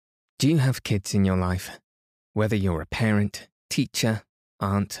Do you have kids in your life? Whether you're a parent, teacher,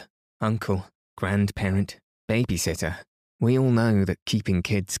 aunt, uncle, grandparent, babysitter, we all know that keeping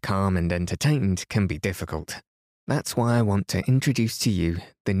kids calm and entertained can be difficult. That's why I want to introduce to you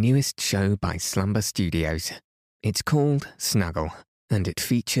the newest show by Slumber Studios. It's called Snuggle, and it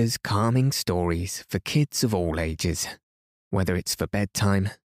features calming stories for kids of all ages. Whether it's for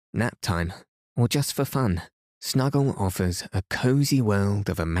bedtime, nap time, or just for fun, Snuggle offers a cozy world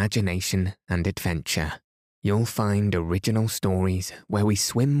of imagination and adventure. You'll find original stories where we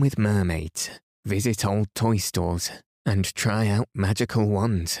swim with mermaids, visit old toy stores, and try out magical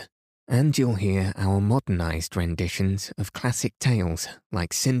wands. And you'll hear our modernized renditions of classic tales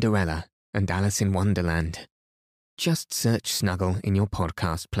like Cinderella and Alice in Wonderland. Just search Snuggle in your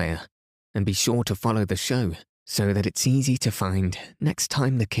podcast player, and be sure to follow the show so that it's easy to find next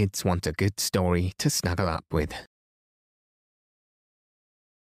time the kids want a good story to snuggle up with.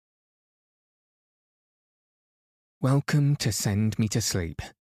 Welcome to Send Me to Sleep,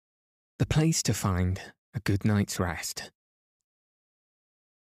 the place to find a good night's rest.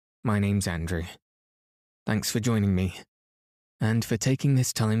 My name's Andrew. Thanks for joining me, and for taking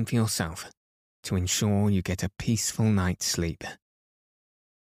this time for yourself to ensure you get a peaceful night's sleep.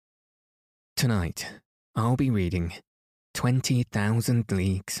 Tonight, I'll be reading 20,000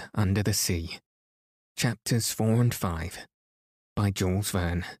 Leagues Under the Sea, Chapters 4 and 5, by Jules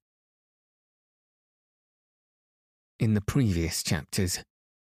Verne. In the previous chapters,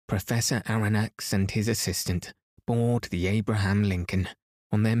 Professor Aronnax and his assistant board the Abraham Lincoln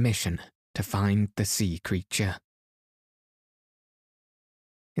on their mission to find the sea creature.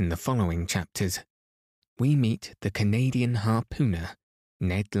 In the following chapters, we meet the Canadian harpooner,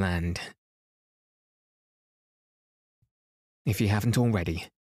 Ned Land. If you haven't already,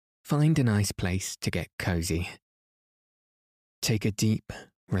 find a nice place to get cozy. Take a deep,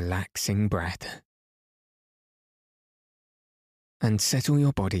 relaxing breath. And settle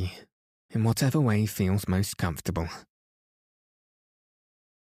your body in whatever way feels most comfortable.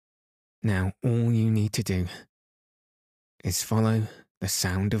 Now all you need to do is follow the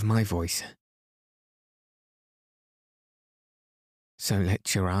sound of my voice. So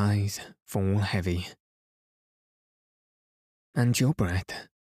let your eyes fall heavy and your breath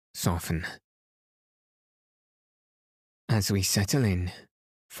soften as we settle in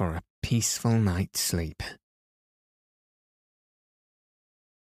for a peaceful night's sleep.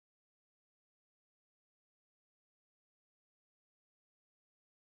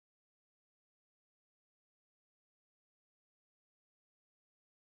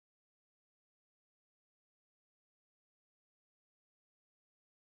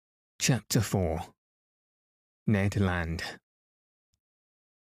 Chapter 4. Ned Land.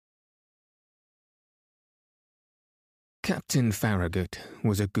 Captain Farragut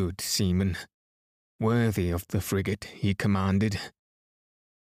was a good seaman, worthy of the frigate he commanded.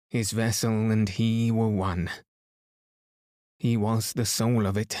 His vessel and he were one. He was the soul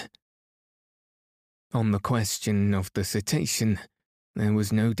of it. On the question of the cetacean, there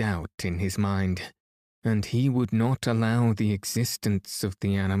was no doubt in his mind, and he would not allow the existence of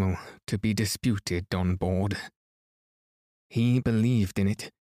the animal to be disputed on board. He believed in it,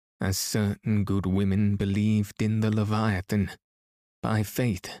 as certain good women believed in the Leviathan, by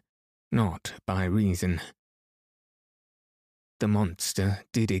faith, not by reason. The monster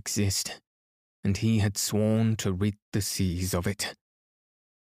did exist, and he had sworn to rid the seas of it.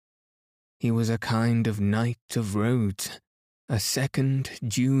 He was a kind of Knight of Rhodes, a second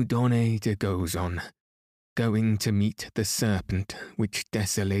Dieudonné de Gozon, going to meet the serpent which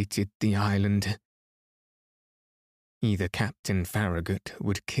desolated the island. Either Captain Farragut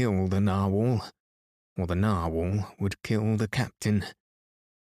would kill the narwhal, or the narwhal would kill the captain.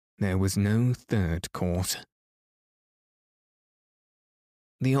 There was no third course.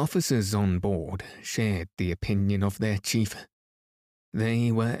 The officers on board shared the opinion of their chief.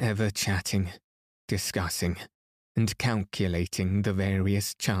 They were ever chatting, discussing, and calculating the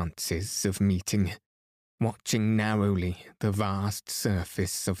various chances of meeting, watching narrowly the vast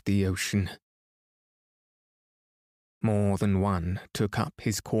surface of the ocean. More than one took up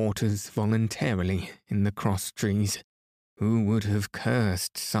his quarters voluntarily in the cross-trees, who would have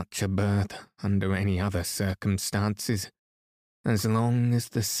cursed such a berth under any other circumstances, as long as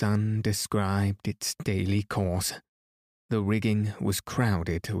the sun described its daily course. The rigging was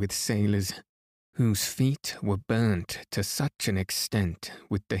crowded with sailors, whose feet were burnt to such an extent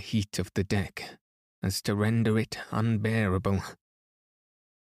with the heat of the deck as to render it unbearable.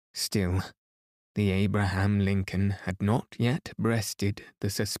 Still, the Abraham Lincoln had not yet breasted the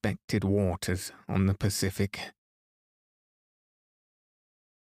suspected waters on the Pacific.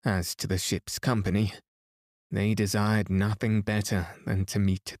 As to the ship's company, they desired nothing better than to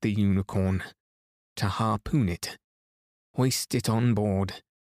meet the Unicorn, to harpoon it, hoist it on board,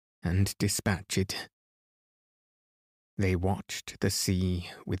 and dispatch it. They watched the sea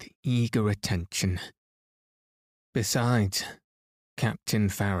with eager attention. Besides, Captain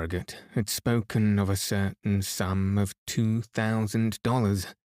Farragut had spoken of a certain sum of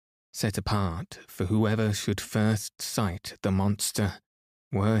 $2,000 set apart for whoever should first sight the monster,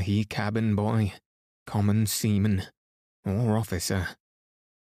 were he cabin boy, common seaman, or officer.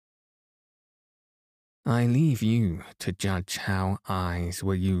 I leave you to judge how eyes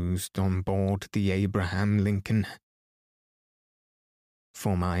were used on board the Abraham Lincoln.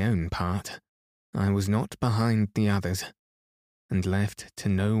 For my own part, I was not behind the others, and left to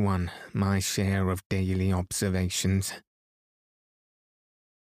no one my share of daily observations.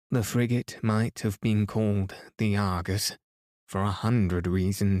 The frigate might have been called the Argus for 100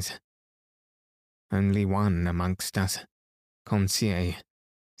 reasons. Only one amongst us, Conseil,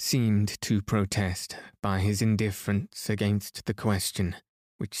 seemed to protest by his indifference against the question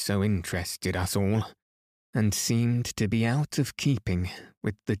which so interested us all, and seemed to be out of keeping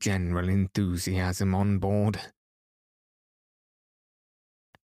with the general enthusiasm on board.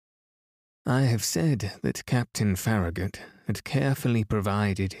 I have said that Captain Farragut had carefully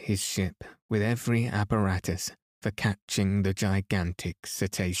provided his ship with every apparatus for catching the gigantic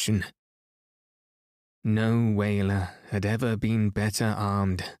cetacean. No whaler had ever been better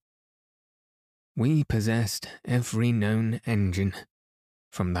armed. We possessed every known engine,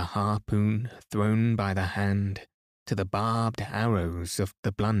 from the harpoon thrown by the hand to the barbed arrows of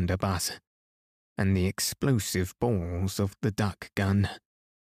the blunderbuss, and the explosive balls of the duck gun.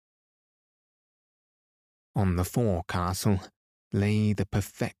 On the forecastle lay the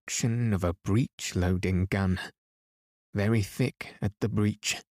perfection of a breech-loading gun, very thick at the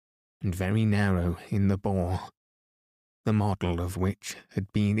breech and very narrow in the bore, the model of which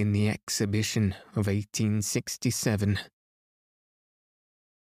had been in the exhibition of 1867.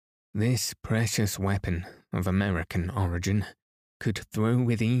 This precious weapon of American origin could throw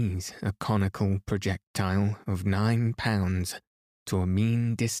with ease a conical projectile of 9 pounds to a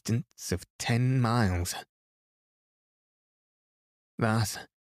mean distance of 10 miles. Thus,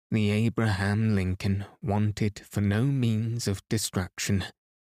 the Abraham Lincoln wanted for no means of destruction,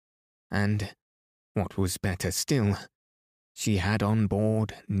 and, what was better still, she had on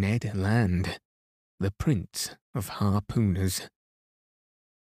board Ned Land, the prince of harpooners.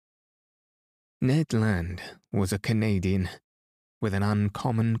 Ned Land was a Canadian, with an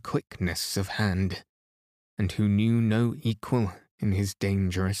uncommon quickness of hand, and who knew no equal in his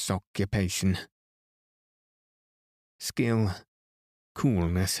dangerous occupation. Skill,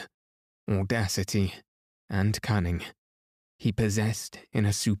 coolness, audacity, and cunning he possessed in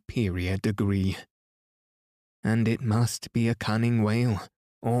a superior degree. And it must be a cunning whale,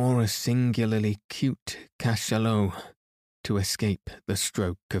 or a singularly cute cachalot, to escape the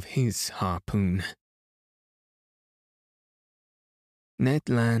stroke of his harpoon. Ned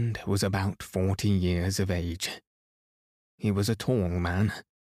Land was about 40 years of age. He was a tall man,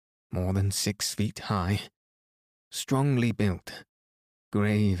 more than 6 feet high, strongly built,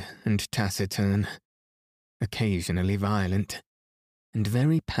 grave and taciturn, occasionally violent, and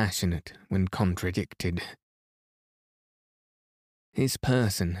very passionate when contradicted. His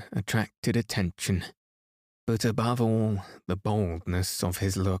person attracted attention, but above all the boldness of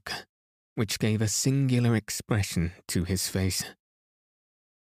his look, which gave a singular expression to his face.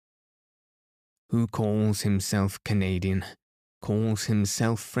 Who calls himself Canadian calls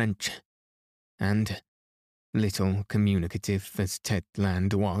himself French, and, little communicative as Ted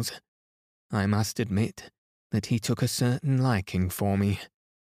Land was, I must admit that he took a certain liking for me.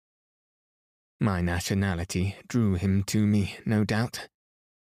 My nationality drew him to me, no doubt.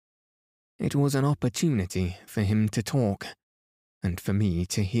 It was an opportunity for him to talk, and for me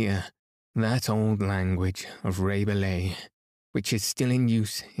to hear that old language of Rabelais, which is still in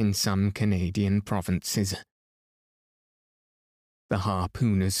use in some Canadian provinces. The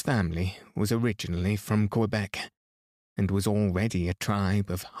harpooner's family was originally from Quebec, and was already a tribe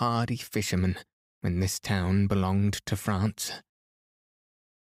of hardy fishermen when this town belonged to France.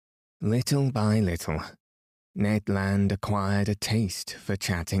 Little by little, Ned Land acquired a taste for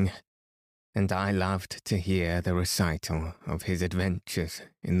chatting, and I loved to hear the recital of his adventures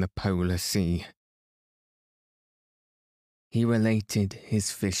in the Polar Sea. He related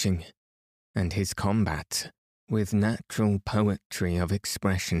his fishing and his combats with natural poetry of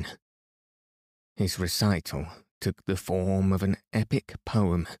expression. His recital took the form of an epic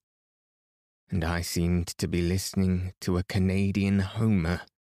poem, and I seemed to be listening to a Canadian Homer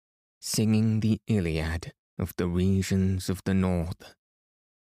singing the Iliad of the regions of the north.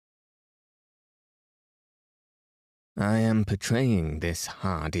 I am portraying this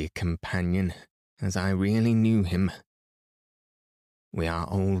hardy companion as I really knew him. We are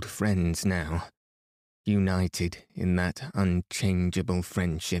old friends now, united in that unchangeable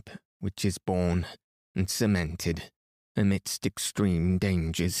friendship which is born and cemented amidst extreme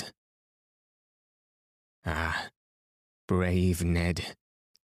dangers. Ah, brave Ned,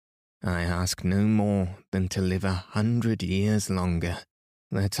 I ask no more than to live 100 years longer,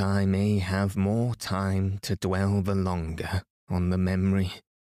 that I may have more time to dwell the longer on the memory.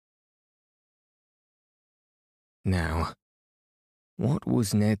 Now, what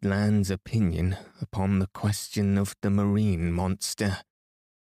was Ned Land's opinion upon the question of the marine monster?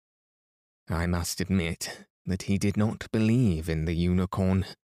 I must admit that he did not believe in the unicorn,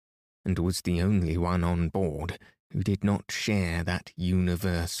 and was the only one on board who did not share that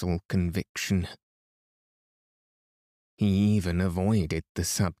universal conviction. He even avoided the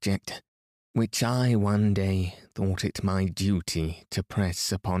subject, which I one day thought it my duty to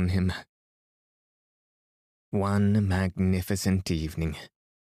press upon him. One magnificent evening,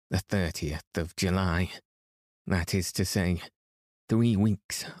 the 30th of July, that is to say, 3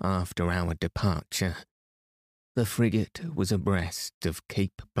 weeks after our departure, the frigate was abreast of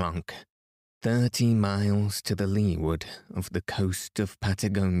Cape Blanc, 30 miles to the leeward of the coast of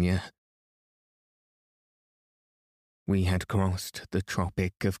Patagonia. We had crossed the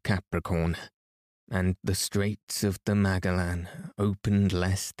Tropic of Capricorn, and the Straits of the Magellan opened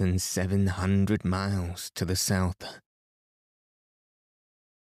less than 700 miles to the south.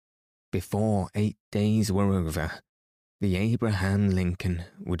 Before 8 days were over, the Abraham Lincoln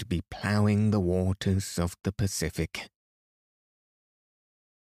would be ploughing the waters of the Pacific.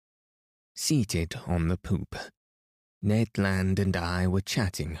 Seated on the poop, Ned Land and I were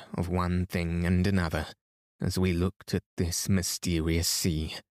chatting of one thing and another as we looked at this mysterious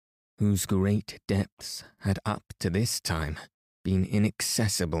sea, whose great depths had up to this time been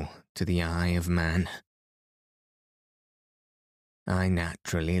inaccessible to the eye of man. I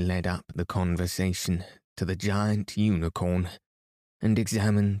naturally led up the conversation to the giant unicorn and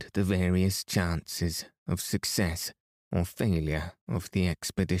examined the various chances of success or failure of the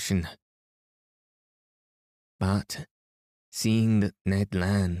expedition. But, seeing that Ned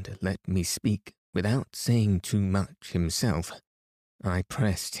Land let me speak without saying too much himself, I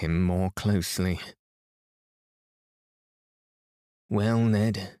pressed him more closely. "Well,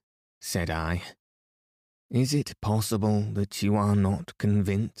 Ned," said I, "is it possible that you are not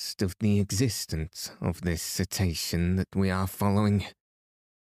convinced of the existence of this cetacean that we are following?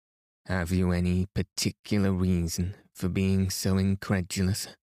 Have you any particular reason for being so incredulous?"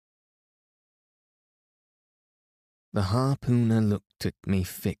 The harpooner looked at me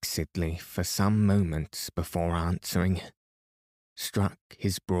fixedly for some moments before answering, struck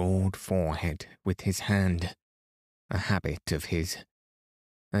his broad forehead with his hand, a habit of his,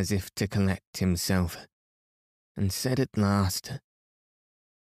 as if to collect himself, and said at last,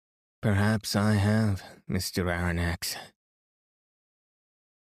 "Perhaps I have, Mr. Aronnax.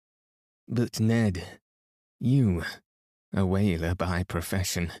 But Ned, you, a whaler by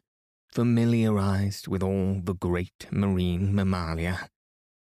profession, familiarized with all the great marine mammalia,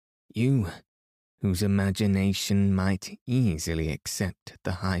 you, whose imagination might easily accept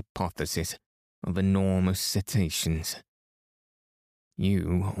the hypothesis of enormous cetaceans,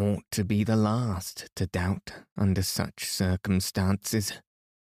 you ought to be the last to doubt under such circumstances."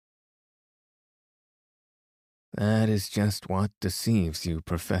 "That is just what deceives you,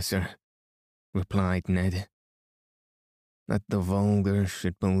 Professor," replied Ned. "That the vulgar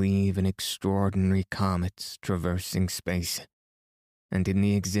should believe in extraordinary comets traversing space, and in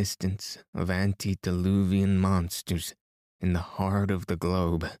the existence of antediluvian monsters in the heart of the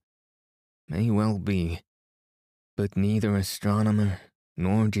globe, may well be, but neither astronomer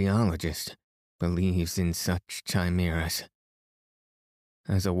nor geologist believes in such chimeras.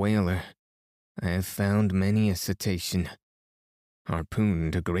 As a whaler, I have found many a cetacean,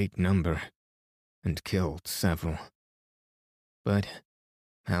 harpooned a great number, and killed several. But,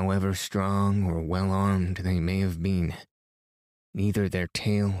 however strong or well-armed they may have been, neither their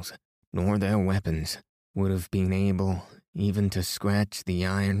tails nor their weapons would have been able even to scratch the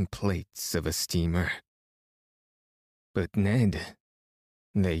iron plates of a steamer. But Ned,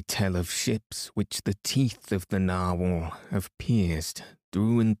 they tell of ships which the teeth of the narwhal have pierced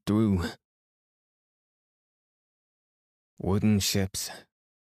through and through." "Wooden ships,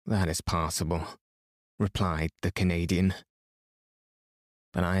 that is possible," replied the Canadian.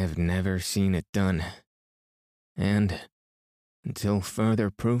 "But I have never seen it done, and, until further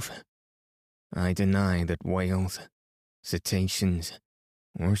proof, I deny that whales, cetaceans,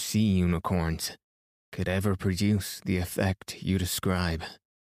 or sea unicorns could ever produce the effect you describe.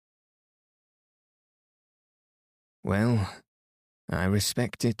 Well, I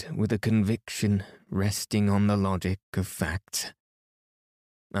respect it with a conviction resting on the logic of facts.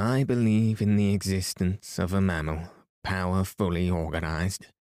 I believe in the existence of a mammal, powerfully organized,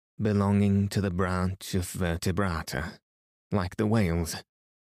 belonging to the branch of vertebrata, like the whales,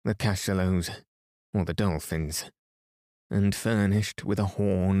 the cachalots, or the dolphins, and furnished with a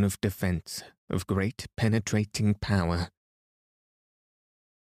horn of defense of great penetrating power.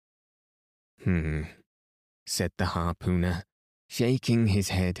 Said the harpooner, shaking his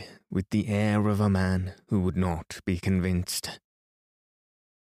head with the air of a man who would not be convinced.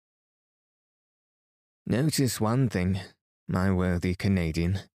 Notice one thing, my worthy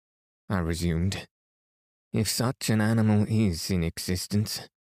Canadian, I resumed. If such an animal is in existence,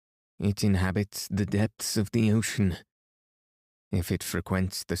 it inhabits the depths of the ocean. If it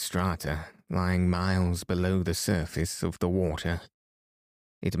frequents the strata lying miles below the surface of the water,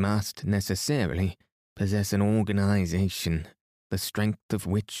 it must necessarily possess an organization the strength of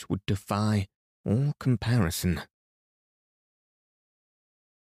which would defy all comparison.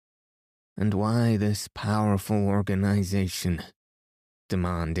 And why this powerful organization?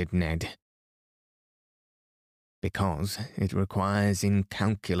 Demanded Ned. Because it requires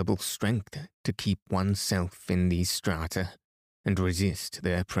incalculable strength to keep oneself in these strata and resist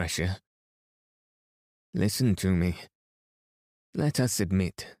their pressure. Listen to me. Let us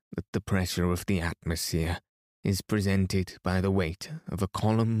admit that the pressure of the atmosphere is presented by the weight of a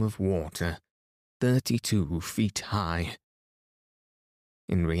column of water 32 feet high.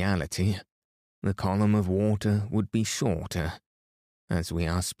 In reality, the column of water would be shorter, as we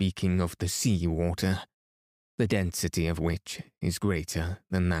are speaking of the sea water, the density of which is greater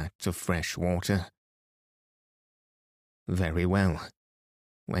than that of fresh water. Very well.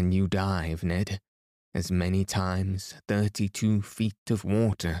 When you dive, Ned, as many times 32 feet of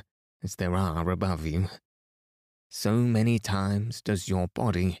water as there are above you, so many times does your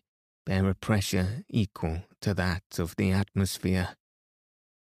body bear a pressure equal to that of the atmosphere.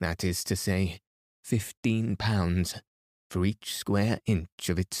 That is to say, 15 pounds for each square inch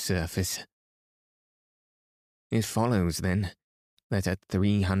of its surface. It follows, then, that at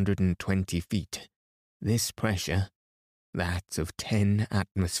 320 feet, this pressure, that of 10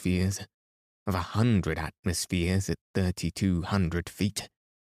 atmospheres, of 100 atmospheres at 3,200 feet,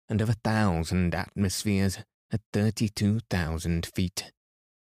 and of 1,000 atmospheres at 32,000 feet.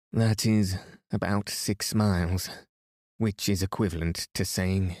 That is about 6 miles, which is equivalent to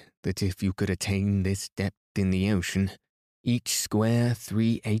saying that if you could attain this depth in the ocean, each square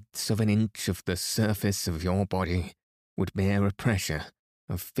 3/8 of an inch of the surface of your body would bear a pressure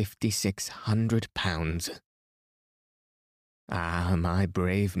of 5,600 pounds. Ah, my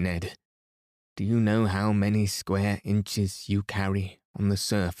brave Ned, do you know how many square inches you carry on the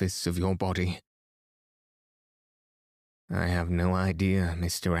surface of your body? I have no idea,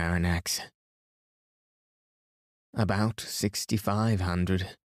 Mr. Aronnax. About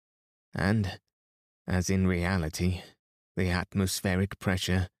 6,500, and, as in reality, the atmospheric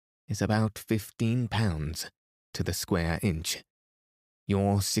pressure is about 15 pounds to the square inch,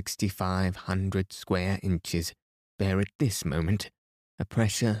 your 6,500 square inches bear at this moment a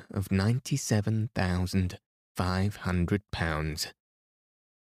pressure of 97,500 pounds.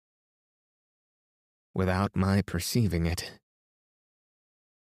 Without my perceiving it.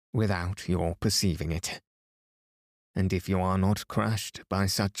 Without your perceiving it. And if you are not crushed by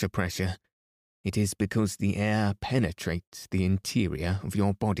such a pressure, it is because the air penetrates the interior of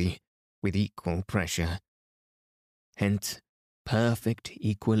your body with equal pressure. Hence, perfect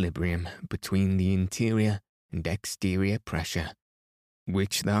equilibrium between the interior and exterior pressure,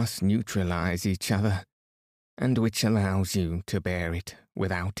 which thus neutralize each other, and which allows you to bear it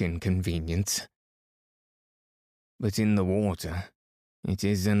without inconvenience. But in the water, it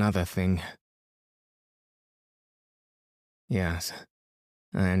is another thing. Yes,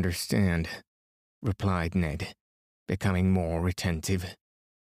 I understand, replied Ned, becoming more attentive,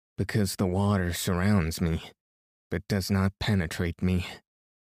 because the water surrounds me, but does not penetrate me.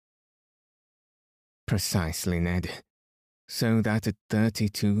 Precisely, Ned, so that at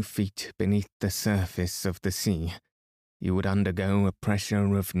 32 feet beneath the surface of the sea, you would undergo a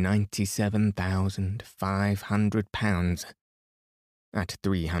pressure of 97,500 pounds. At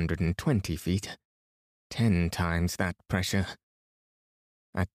 320 feet, 10 times that pressure.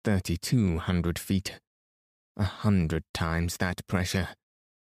 At 3,200 feet, 100 times that pressure.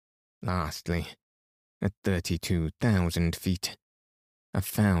 Lastly, at 32,000 feet,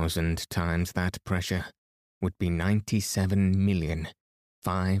 1,000 times that pressure would be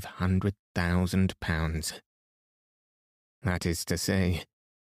 97,500,000 pounds. That is to say,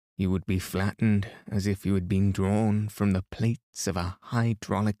 you would be flattened as if you had been drawn from the plates of a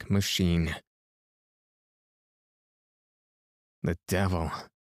hydraulic machine. "The devil!"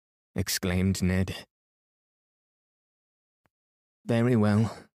 exclaimed Ned. "Very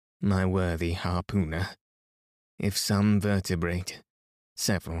well, my worthy harpooner. If some vertebrate,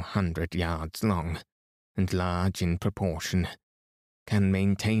 several hundred yards long, and large in proportion, can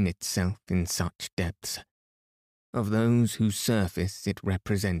maintain itself in such depths, of those whose surface it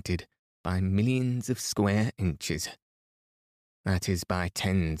represented by millions of square inches, that is by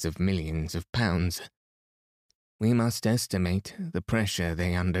tens of millions of pounds, we must estimate the pressure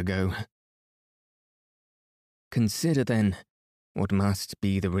they undergo. Consider, then, what must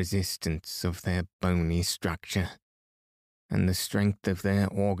be the resistance of their bony structure, and the strength of their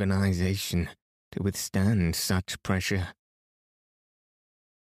organization to withstand such pressure."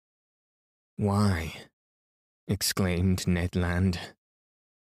 "Why," exclaimed Ned Land,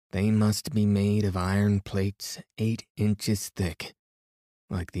 "they must be made of iron plates 8 inches thick,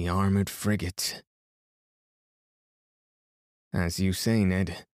 like the armoured frigates." "As you say,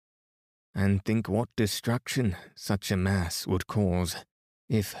 Ned, and think what destruction such a mass would cause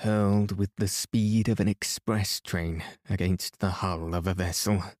if hurled with the speed of an express train against the hull of a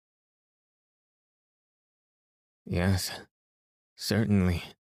vessel." "Yes, certainly,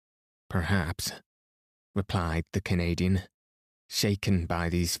 perhaps," replied the Canadian, shaken by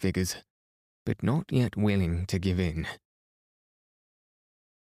these figures, but not yet willing to give in.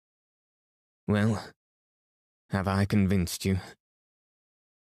 "Well, have I convinced you?"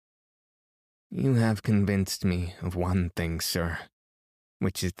 "You have convinced me of one thing, sir,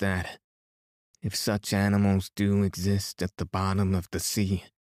 which is that, if such animals do exist at the bottom of the sea,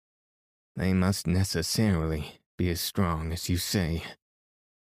 they must necessarily be as strong as you say.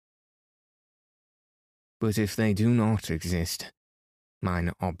 But if they do not exist,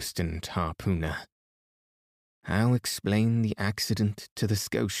 mine obstinate harpooner, how explain the accident to the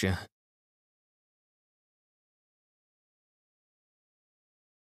Scotia?"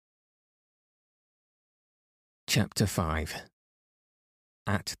 Chapter 5.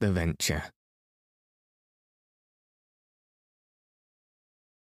 At the Venture.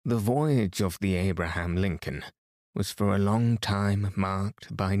 The voyage of the Abraham Lincoln was for a long time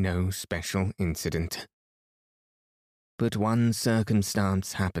marked by no special incident. But one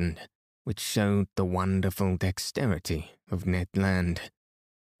circumstance happened which showed the wonderful dexterity of Ned Land,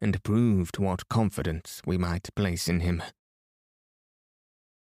 and proved what confidence we might place in him.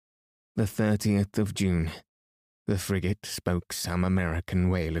 The 30th of June, the frigate spoke some American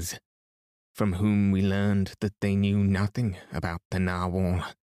whalers, from whom we learned that they knew nothing about the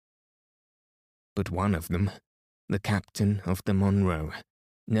Narwhal. But one of them, the captain of the Monroe,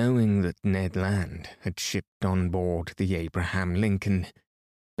 knowing that Ned Land had shipped on board the Abraham Lincoln,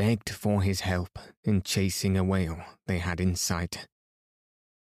 begged for his help in chasing a whale they had in sight.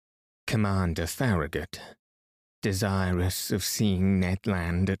 Commander Farragut, desirous of seeing Ned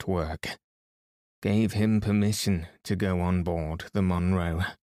Land at work, gave him permission to go on board the Monroe.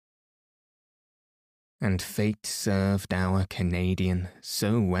 And fate served our Canadian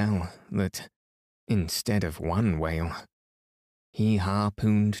so well that, instead of one whale, he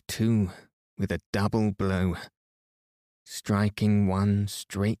harpooned 2 with a double blow, striking one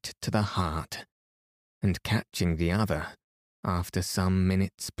straight to the heart, and catching the other after some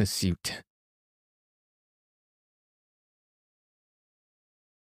minutes' pursuit.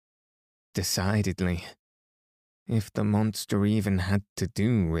 Decidedly, if the monster even had to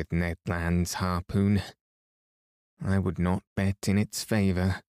do with Ned Land's harpoon, I would not bet in its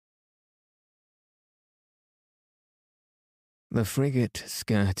favour. The frigate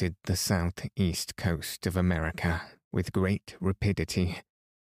skirted the south-east coast of America with great rapidity.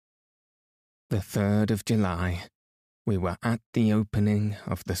 The 3rd of July, we were at the opening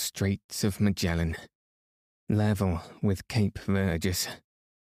of the Straits of Magellan, level with Cape Virgis.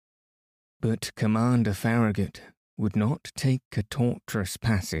 But Commander Farragut would not take a tortuous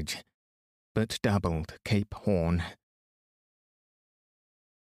passage, but doubled Cape Horn.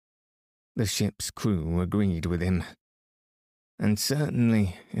 The ship's crew agreed with him, and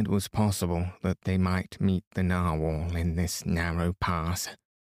certainly it was possible that they might meet the Narwhal in this narrow pass.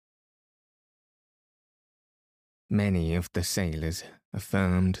 Many of the sailors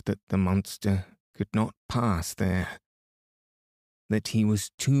affirmed that the monster could not pass there, that he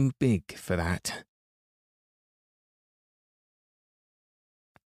was too big for that.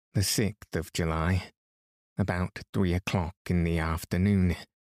 The 6th of July, about 3 o'clock in the afternoon,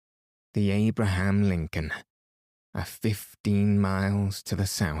 the Abraham Lincoln, 15 miles to the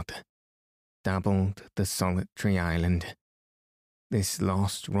south, doubled the solitary island, this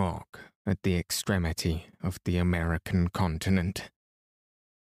lost rock at the extremity of the American continent,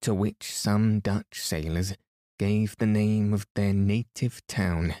 to which some Dutch sailors gave the name of their native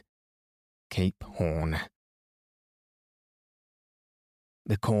town, Cape Horn.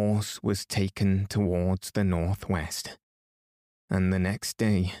 The course was taken towards the northwest, and the next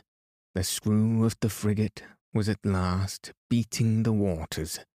day the screw of the frigate was at last beating the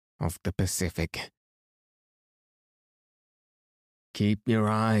waters of the Pacific. "Keep your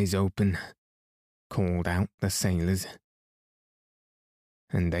eyes open," called out the sailors.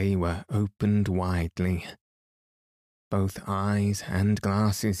 And they were opened widely, both eyes and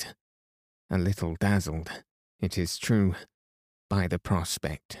glasses, a little dazzled, it is true, by the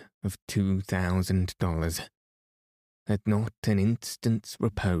prospect of $2,000, had not an instant's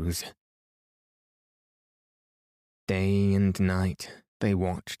repose. Day and night they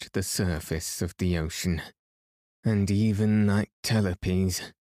watched the surface of the ocean, and even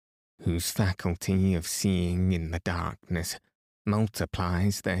Nyctelepes, whose faculty of seeing in the darkness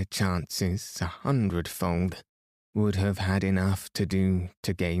multiplies their chances 100-fold, would have had enough to do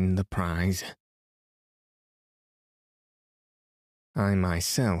to gain the prize. I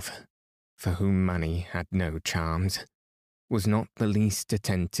myself, for whom money had no charms, was not the least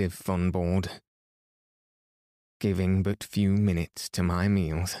attentive on board, giving but few minutes to my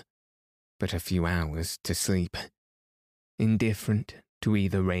meals, but a few hours to sleep, indifferent to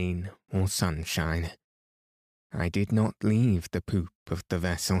either rain or sunshine. I did not leave the poop of the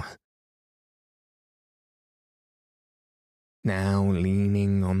vessel. Now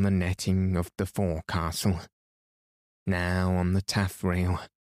leaning on the netting of the forecastle, now on the taffrail,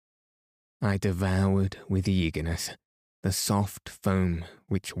 I devoured with eagerness the soft foam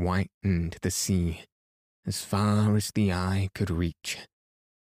which whitened the sea as far as the eye could reach.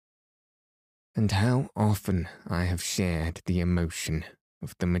 And how often I have shared the emotion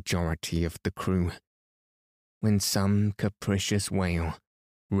of the majority of the crew, when some capricious whale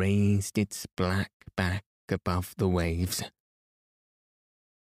raised its black back above the waves.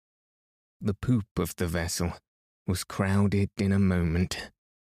 The poop of the vessel was crowded in a moment.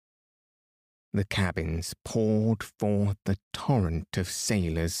 The cabins poured forth a torrent of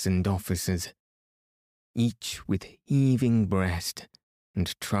sailors and officers, each with heaving breast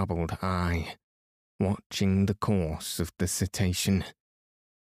and troubled eye, watching the course of the cetacean.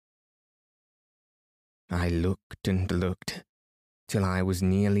 I looked and looked, till I was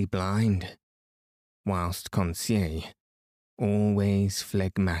nearly blind, whilst Conseil, always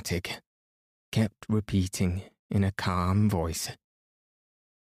phlegmatic, kept repeating in a calm voice,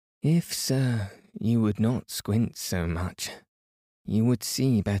 "If, sir, you would not squint so much, you would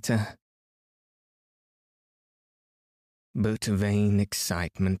see better." But vain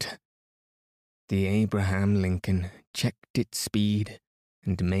excitement. The Abraham Lincoln checked its speed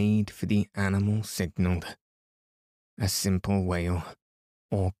and made for the animal signalled, a simple whale,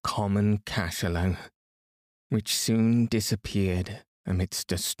 or common cachalot, which soon disappeared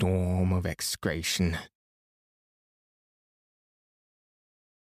amidst a storm of execration.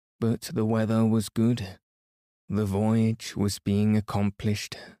 But the weather was good. The voyage was being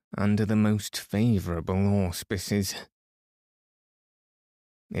accomplished under the most favourable auspices.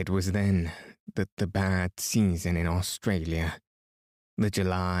 It was then that the bad season in Australia, the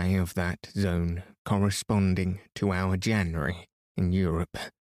July of that zone corresponding to our January in Europe.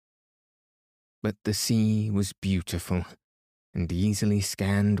 But the sea was beautiful and easily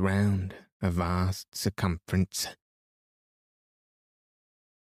scanned round a vast circumference.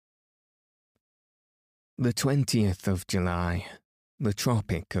 The 20th of July, the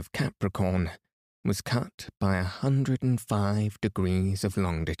Tropic of Capricorn was cut by 105 degrees of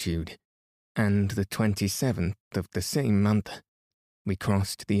longitude, and the 27th of the same month we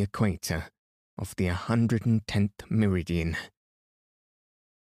crossed the equator of the 110th meridian.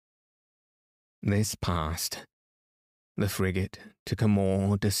 This passed, the frigate took a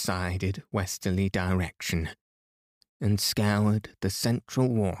more decided westerly direction, and scoured the central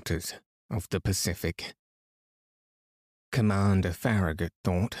waters of the Pacific. Commander Farragut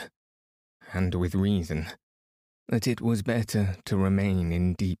thought, and with reason, that it was better to remain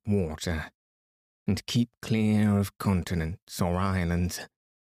in deep water and keep clear of continents or islands,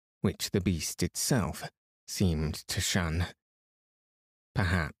 which the beast itself seemed to shun.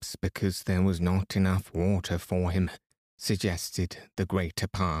 Perhaps because there was not enough water for him, suggested the greater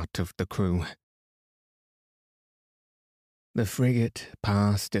part of the crew. The frigate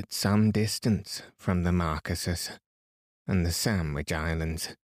passed at some distance from the Marquesas and the Sandwich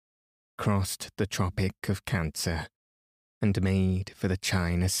Islands, crossed the Tropic of Cancer, and made for the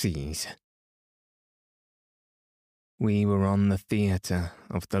China Seas. We were on the theatre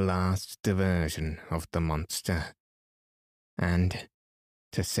of the last diversion of the monster, and,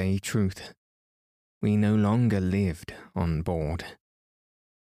 to say truth, we no longer lived on board.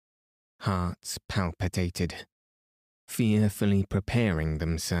 Hearts palpitated, fearfully preparing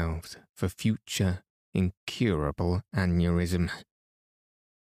themselves for future incurable aneurysm.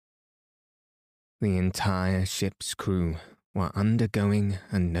 The entire ship's crew were undergoing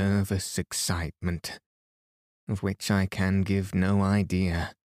a nervous excitement, of which I can give no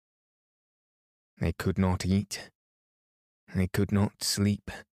idea. They could not eat. They could not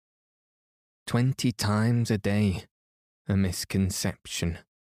sleep. 20 times a day, a misconception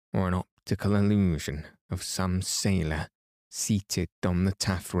or an optical illusion of some sailor seated on the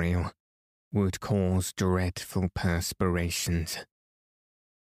taffrail would cause dreadful perspirations.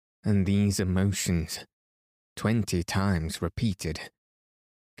 And these emotions, 20 times repeated,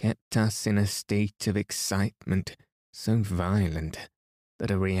 kept us in a state of excitement so violent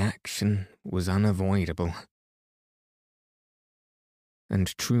that a reaction was unavoidable.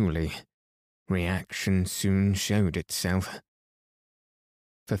 And truly, reaction soon showed itself.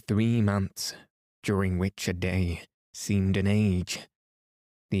 For 3 months, during which a day seemed an age,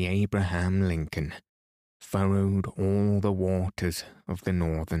 the Abraham Lincoln furrowed all the waters of the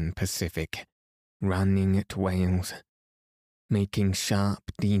northern Pacific, running at Wales, making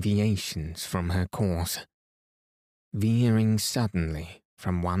sharp deviations from her course, veering suddenly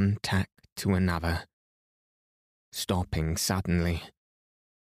from one tack to another, stopping suddenly,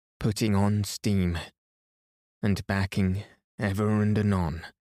 putting on steam, and backing ever and anon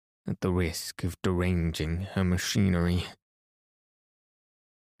at the risk of deranging her machinery.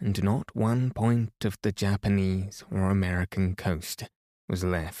 And not one point of the Japanese or American coast was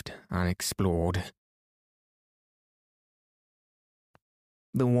left unexplored.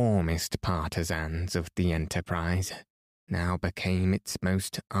 The warmest partisans of the enterprise now became its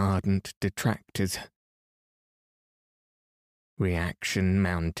most ardent detractors. Reaction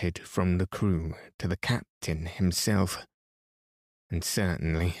mounted from the crew to the captain himself, and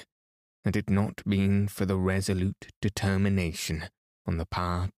certainly, had it not been for the resolute determination on the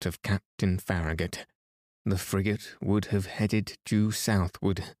part of Captain Farragut, the frigate would have headed due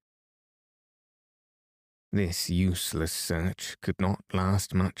southward. This useless search could not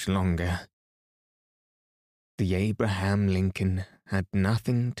last much longer. The Abraham Lincoln had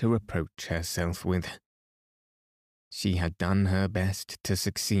nothing to reproach herself with. She had done her best to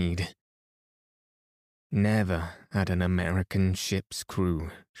succeed. Never had an American ship's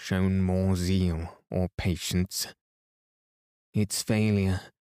crew shown more zeal or patience. Its failure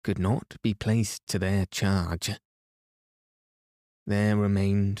could not be placed to their charge. There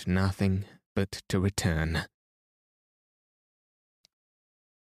remained nothing but to return.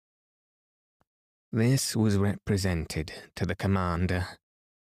 This was represented to the commander.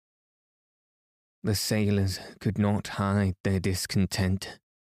 The sailors could not hide their discontent,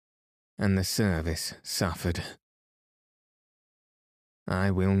 and the service suffered.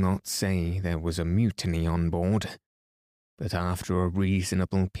 I will not say there was a mutiny on board, but after a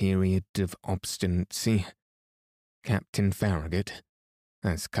reasonable period of obstinacy, Captain Farragut,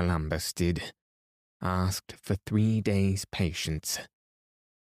 as Columbus did, asked for 3 days' patience.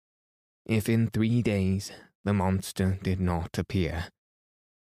 If in 3 days the monster did not appear,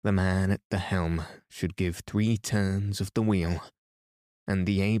 the man at the helm should give 3 turns of the wheel, and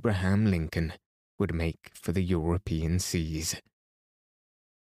the Abraham Lincoln would make for the European seas.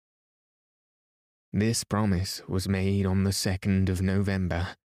 This promise was made on the 2nd of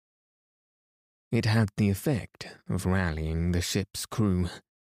November. It had the effect of rallying the ship's crew.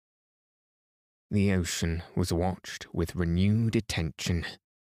 The ocean was watched with renewed attention.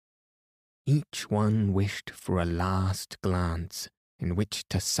 Each one wished for a last glance in which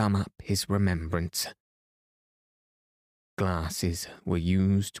to sum up his remembrance. Glasses were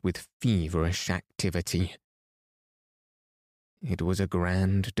used with feverish activity. It was a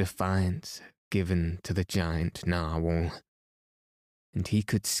grand defiance given to the giant narwhal, and he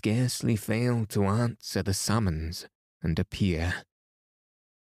could scarcely fail to answer the summons and appear.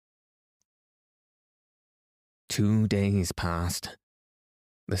 2 days passed.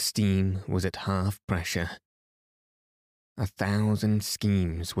 The steam was at half pressure. 1,000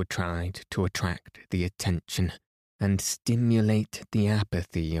 schemes were tried to attract the attention and stimulate the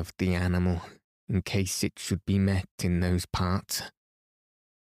apathy of the animal in case it should be met in those parts.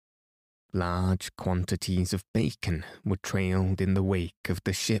 large quantities of bacon were trailed in the wake of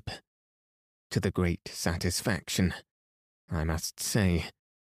the ship, to the great satisfaction, I must say,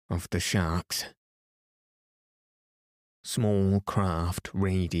 of the sharks. Small craft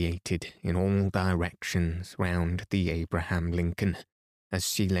radiated in all directions round the Abraham Lincoln as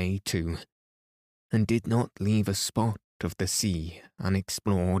she lay to, and did not leave a spot of the sea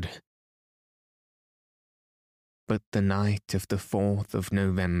unexplored. But the night of the 4th of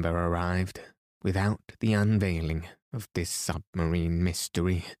November arrived without the unveiling of this submarine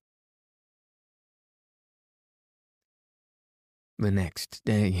mystery. The next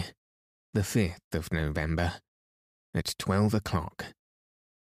day, the 5th of November, at 12 o'clock,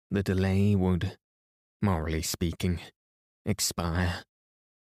 the delay would, morally speaking, expire.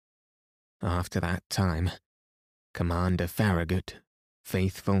 After that time, Commander Farragut,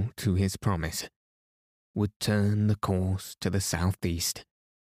 faithful to his promise, would turn the course to the southeast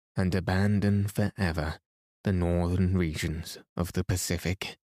and abandon forever the northern regions of the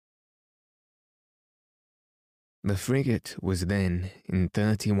Pacific. The frigate was then in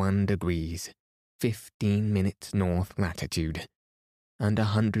 31 degrees 15 minutes north latitude and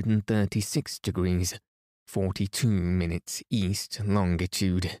 136 degrees 42 minutes east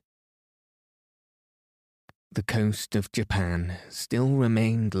longitude. The coast of Japan still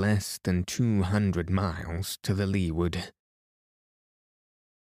remained less than 200 miles to the leeward.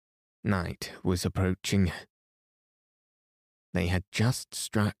 Night was approaching. They had just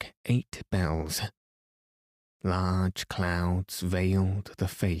struck 8 bells. Large clouds veiled the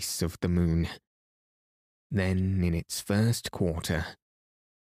face of the moon. Then, in its first quarter,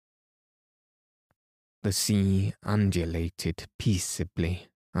 the sea undulated peaceably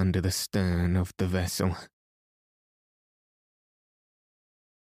under the stern of the vessel.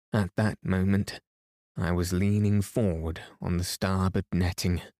 At that moment, I was leaning forward on the starboard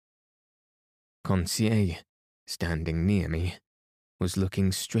netting. Conseil, standing near me, was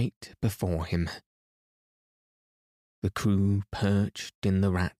looking straight before him. The crew, perched in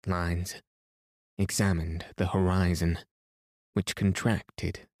the ratlines, examined the horizon, which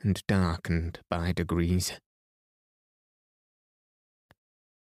contracted and darkened by degrees.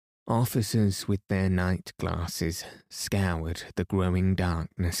 Officers with their night glasses scoured the growing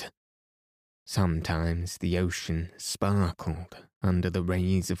darkness. Sometimes the ocean sparkled under the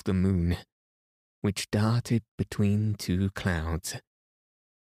rays of the moon, which darted between 2 clouds.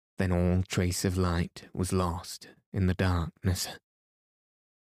 Then all trace of light was lost in the darkness.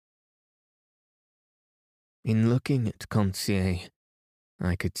 In looking at Conseil,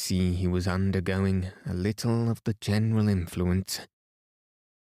 I could see he was undergoing a little of the general influence.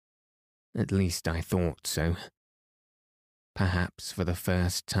 At least I thought so. Perhaps for the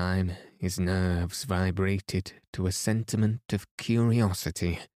first time his nerves vibrated to a sentiment of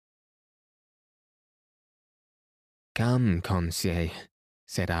curiosity. "Come, Conseil,"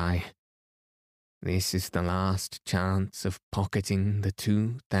 said I. "This is the last chance of pocketing the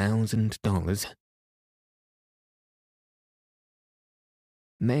 $2,000.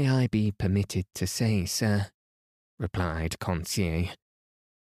 "May I be permitted to say, sir," replied Conseil,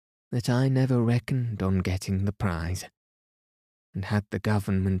 "that I never reckoned on getting the prize, and had the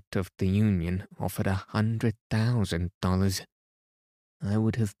government of the Union offered $100,000, I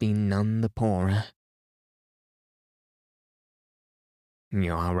would have been none the poorer."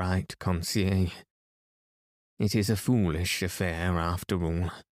 "You are right, Conseil. It is a foolish affair after all,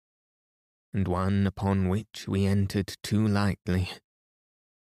 and one upon which we entered too lightly.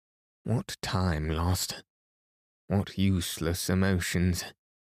 What time lost! What useless emotions!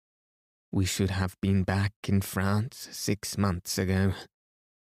 We should have been back in France 6 months ago."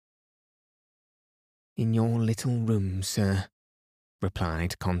 "In your little room, sir,"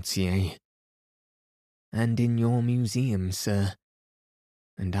 replied Conseil, "and in your museum, sir,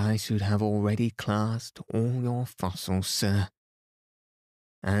 and I should have already classed all your fossils, sir,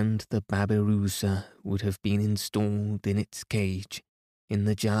 and the Babirusa would have been installed in its cage in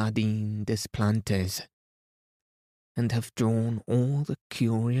the Jardin des Plantes, and have drawn all the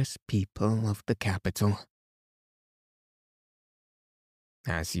curious people of the capital."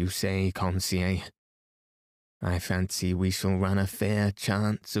 "As you say, Conseil, I fancy we shall run a fair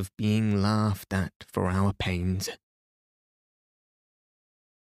chance of being laughed at for our pains."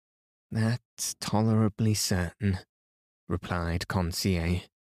 "That's tolerably certain," replied Conseil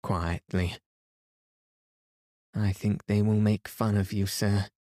quietly. "I think they will make fun of you, sir.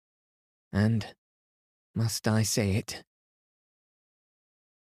 And, must I say it?"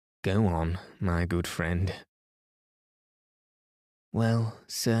 "Go on, my good friend." "Well,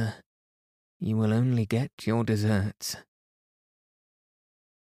 sir, you will only get your deserts."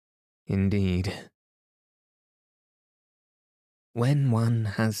 indeed. When one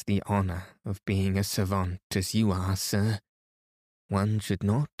has the honour of being a savant as you are, sir, one should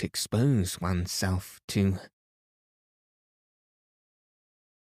not expose oneself to.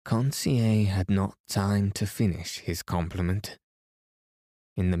 Conseil had not time to finish his compliment.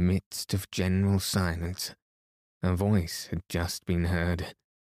 In the midst of general silence, a voice had just been heard.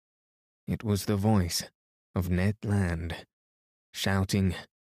 It was the voice of Ned Land, shouting,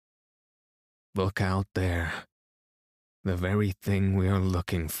 "Look out there! The very thing we are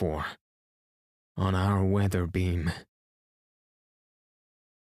looking for. On our weather beam."